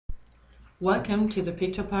Welcome to the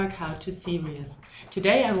Picturepark How-To series.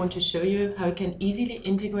 Today I want to show you how you can easily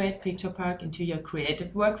integrate Picturepark into your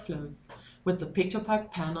creative workflows with the Picturepark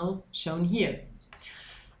panel shown here.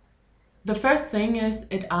 The first thing is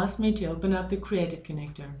it asks me to open up the Creative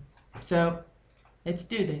Connector. So let's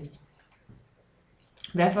do this.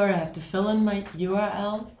 Therefore I have to fill in my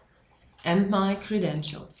URL and my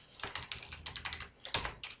credentials.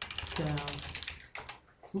 So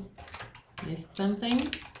missed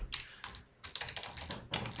something.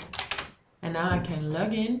 And now I can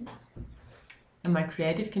log in and my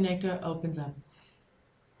Creative Connector opens up.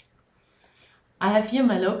 I have here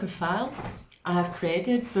my local file I have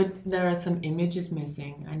created, but there are some images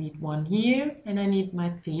missing. I need one here and I need my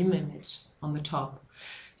theme image on the top.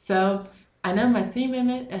 So I know my theme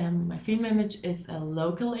image is a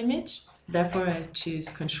local image. Therefore I choose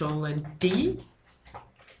Ctrl and D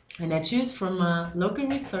and I choose from my local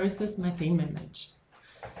resources my theme image.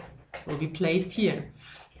 Will be placed here.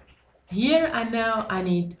 Here I know I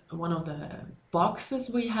need one of the boxes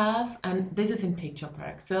we have, and this is in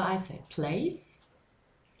Picturepark. So I say place.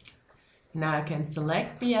 Now I can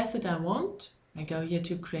select the asset I want. I go here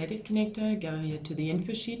to Creative Connector, go here to the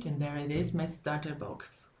info sheet, and there it is, my starter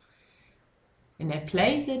box. And I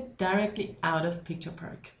place it directly out of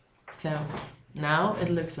Picturepark. So now it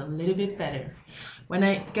looks a little bit better. When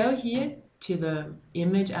I go here to the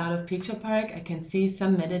image out of Picturepark, I can see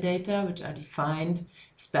some metadata which are defined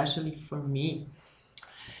especially for me.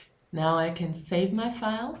 Now I can save my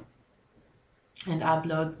file and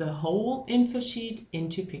upload the whole info sheet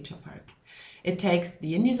into Picturepark. It takes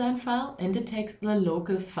the InDesign file and it takes the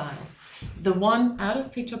local file. The one out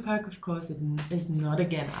of Picturepark, of course, it is not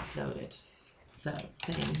again uploaded. So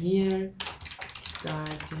same here,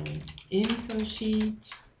 starting info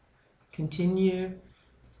sheet, continue,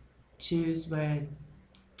 choose where it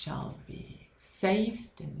shall be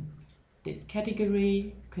saved in this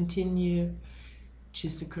category, continue,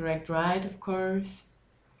 choose the correct right, of course,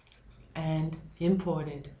 and import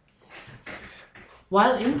it.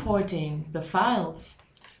 While importing the files,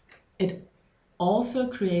 it also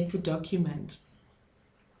creates a document.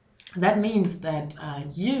 That means that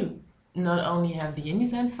you not only have the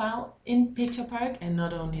InDesign file in Picturepark and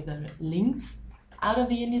not only the links out of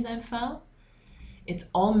the InDesign file, it's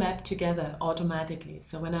all mapped together automatically.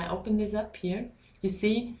 So when I open this up here, you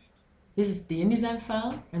see this is the InDesign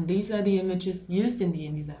file and these are the images used in the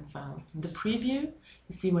InDesign file. In the preview, you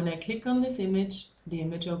see when I click on this image, the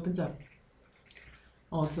image opens up.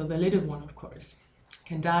 Also the little one, of course. I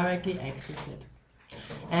can directly access it.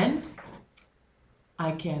 And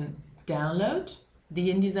I can download the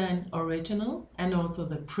InDesign original and also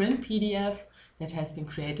the print PDF that has been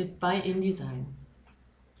created by InDesign.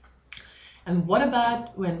 And what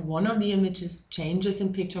about when one of the images changes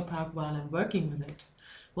in Picturepark while I'm working with it?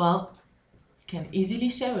 Well, I can easily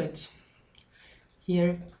show it.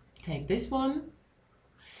 Here, take this one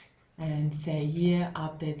and say here,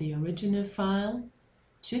 update the original file.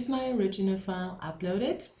 Choose my original file, upload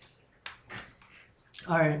it.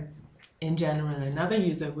 Or in general, another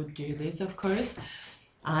user would do this, of course.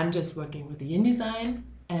 I'm just working with the InDesign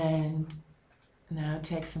and now it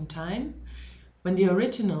takes some time. When the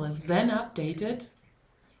original is then updated,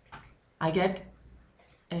 I get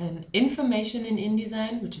an information in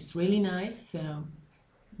InDesign, which is really nice. So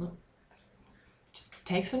just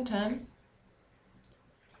take some time.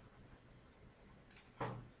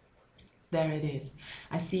 There it is.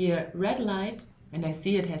 I see a red light and I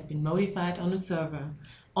see it has been modified on a server.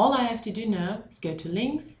 All I have to do now is go to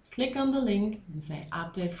links, click on the link and say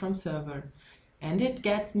update from server. And it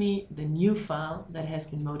gets me the new file that has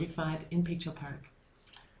been modified in Picturepark.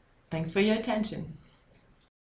 Thanks for your attention.